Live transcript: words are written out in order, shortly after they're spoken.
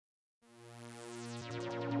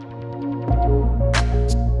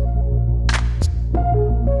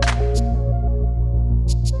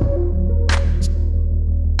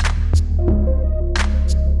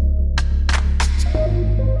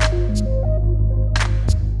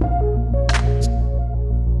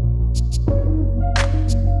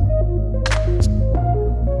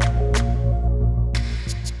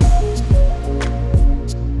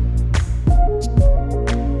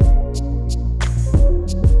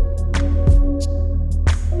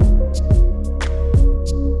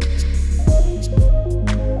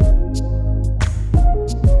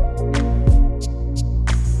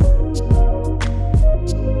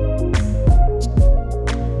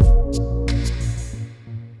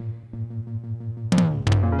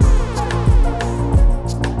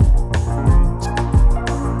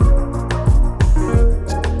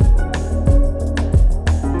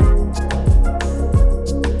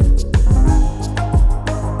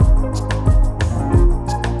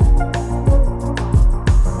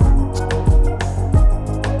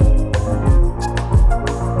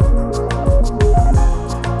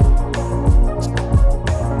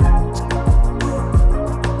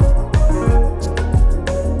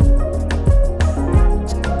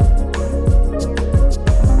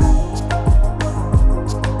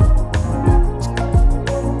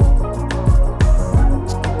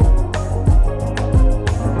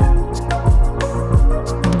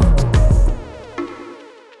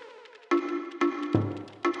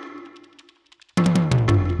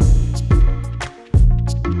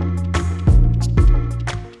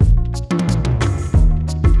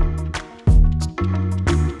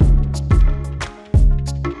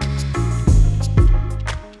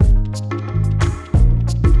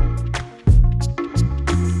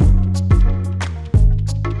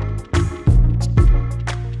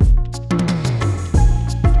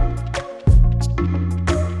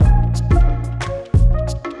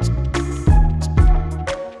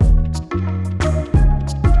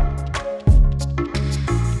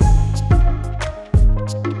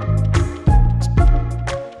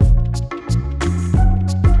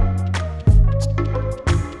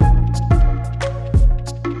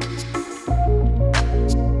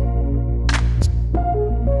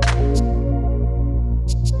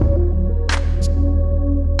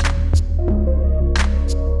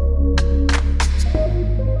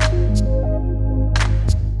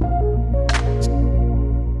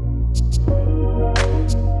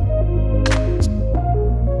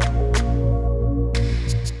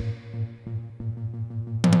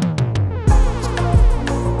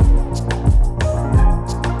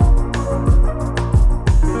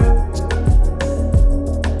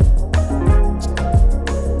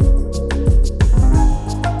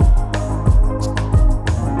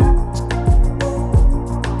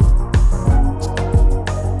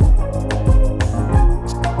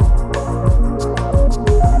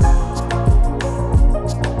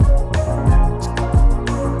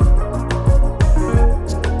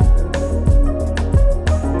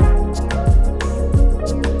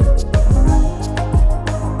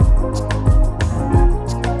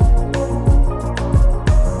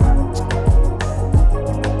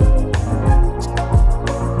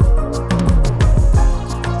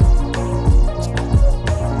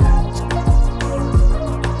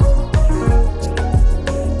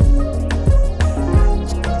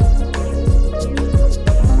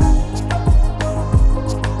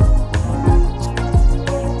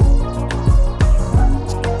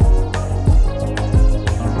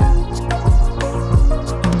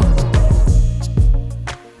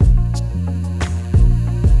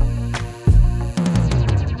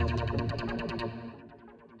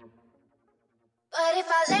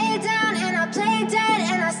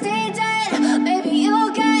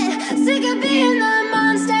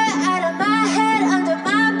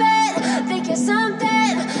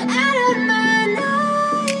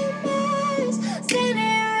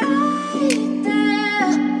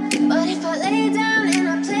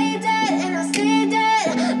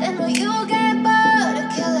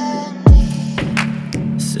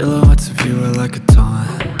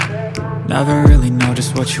Never really know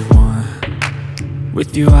just what you want.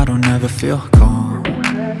 With you I don't ever feel calm.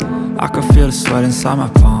 I can feel the sweat inside my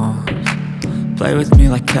palms. Play with me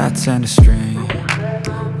like cats and a string.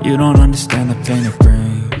 You don't understand the pain it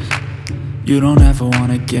brings. You don't ever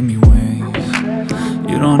wanna give me wings.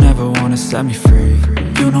 You don't ever wanna set me free.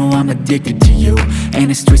 You know I'm addicted to you, and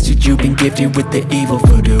it's twisted, you've been gifted with the evil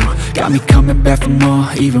voodoo. Got me coming back for more,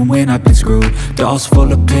 even when I've been screwed. Dolls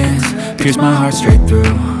full of pins, pierce my heart straight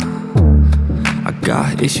through. I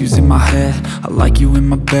got issues in my head, I like you in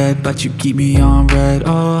my bed, but you keep me on red.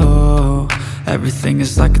 Oh, everything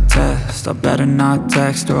is like a test, I better not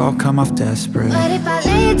text or I'll come off desperate. But if I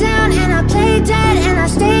lay down and I play dead and I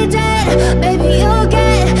stay dead, baby you'll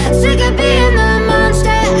get sick of being the monster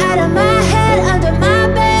out of my head, under my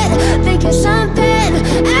bed, thinking something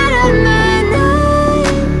out of my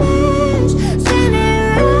nightmares, standing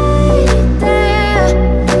right there.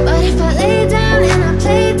 But if I lay down and I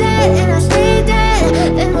play dead and I stay dead,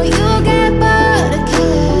 then will you get bored of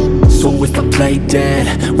killing me? So if I play dead,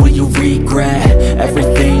 will you regret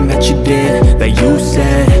everything that you did, that you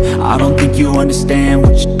said? I don't think you understand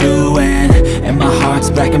what you're doing, and my heart's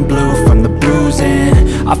black and blue from the bruising.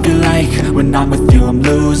 I feel like when I'm with you I'm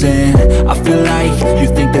losing. I feel like you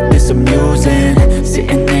think that this amusing,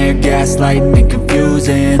 sitting there gaslighting and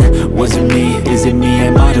confusing. Was it me? Is it me?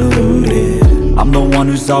 Am I deluded? I'm the one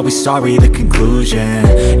who's always sorry, the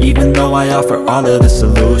conclusion, even though I offer all of the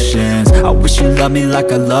solutions. I wish you loved me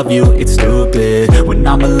like I love you, it's stupid. When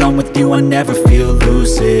I'm alone with you I never feel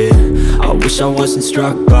lucid. I wish I wasn't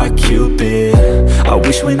struck by Cupid. I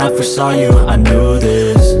wish when I first saw you I knew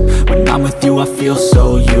this. When I'm with you I feel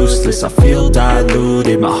so useless, I feel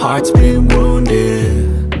diluted, my heart's been wounded.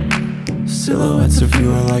 Silhouettes of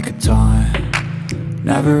you are like a taunt.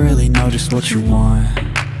 Never really know just what you want.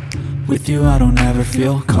 With you I don't ever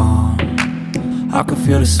feel calm. I can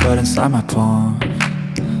feel the sweat inside my palms.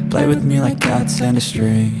 Play with me like cats and a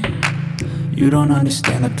string. You don't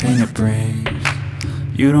understand the pain it brings.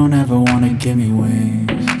 You don't ever wanna give me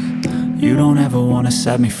wings. You don't ever wanna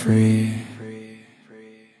set me free.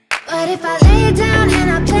 But if I lay down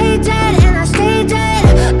and I play dead and I stay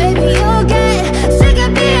dead, baby you'll get sick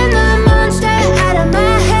of being the monster out of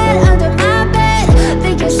my head, under my bed,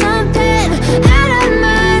 thinking something out of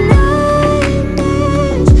my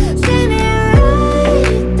nightmares, standing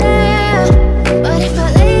right there. But if I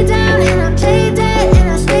lay down and I play dead and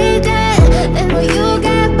I stay dead, then will you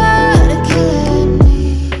get bored of killing me?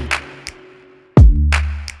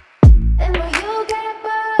 Then will you get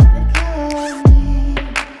bored of killing me?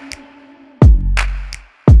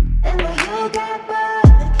 And will you get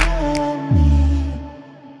bored of killing me?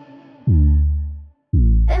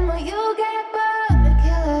 And will you get bored of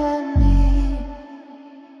killing me?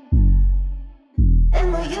 And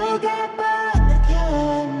will you get bored of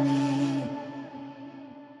killing me?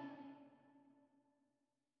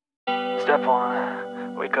 Step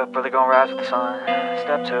 1, wake up early, gonna rise with the sun.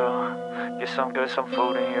 Step 2, get some good, some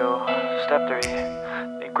food in you. Step 3,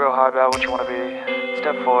 think real hard about what you wanna be.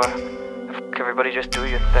 Step 4, everybody just do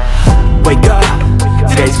your thing. Wake up,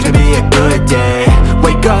 today's gonna be a good day.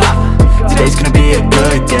 Wake up, today's gonna be a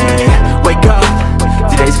good day. Wake up,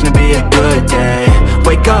 today's gonna be a good day.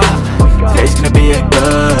 Wake up, today's gonna be a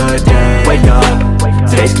good day. Wake up,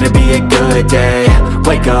 today's gonna be a good day.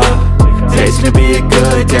 Wake up, today's gonna be a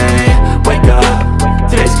good day. Wake up,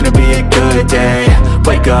 today's gonna be a good day.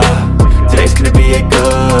 Wake up, today's gonna be a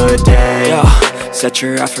good day. Yo, set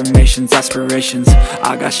your affirmations, aspirations.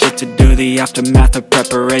 I got shit to do, the aftermath of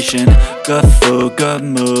preparation. Good food, good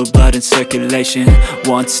mood, blood in circulation.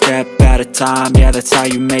 One step at a time, yeah, that's how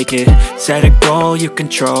you make it. Set a goal you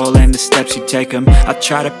control and the steps you take them. I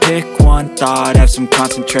try to pick one thought, have some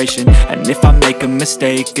concentration. And if I make a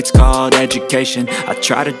mistake, it's called education. I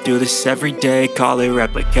try to do this every day, call it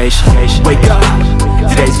replication. Wake up,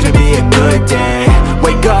 today's gonna be a good day.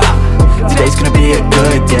 Wake up, today's gonna be a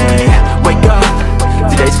good day. Wake up,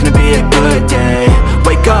 today's gonna be a good day.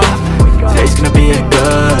 Wake up, today's gonna be a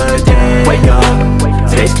good day. Wake up,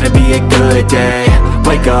 today's gonna be a good day.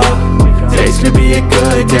 Wake up, today's gonna be a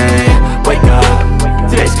good day. Wake up,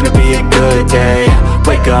 today's gonna be a good day.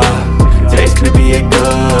 Wake up, today's gonna be a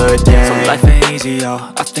good day. So life ain't easy, yo,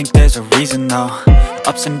 I think there's a reason though.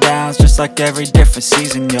 Ups and downs, just like every different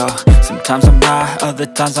season, yo. Sometimes I'm high, other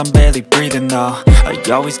times I'm barely breathing, though. I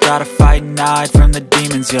always gotta fight and hide from the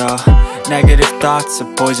demons, yo. Negative thoughts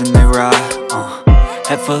are poison, they rot,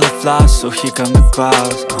 Head full of flies, so here come the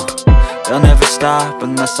clouds, They'll never stop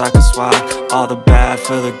unless I can swap all the bad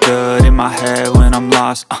for the good in my head when I'm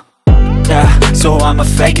lost, Yeah, so I'ma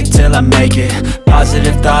fake it till I make it.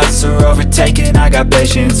 Positive thoughts are overtaken, I got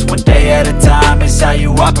patience. One day at a time is how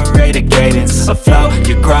you operate a cadence. A flow,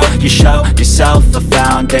 you grow, you show yourself a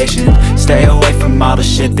foundation. Stay away from all the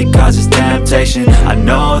shit that causes temptation. I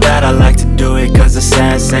know that I like to do it cause it's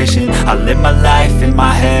sensation. I live my life in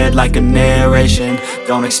my head like a narration.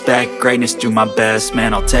 Don't expect greatness, do my best,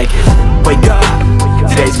 man, I'll take it. Wake up,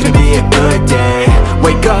 today's gonna be a good day.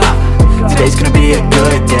 Wake up, today's gonna be a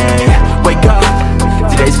good day. Wake up,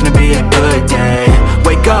 today's gonna be a good day.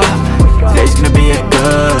 Wake up, today's gonna be a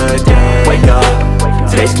good day. Wake up,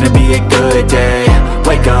 today's gonna be a good day.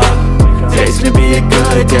 Wake up, today's gonna be a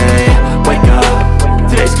good day. Wake up,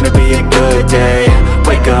 today's gonna be a good day.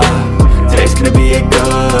 Wake up.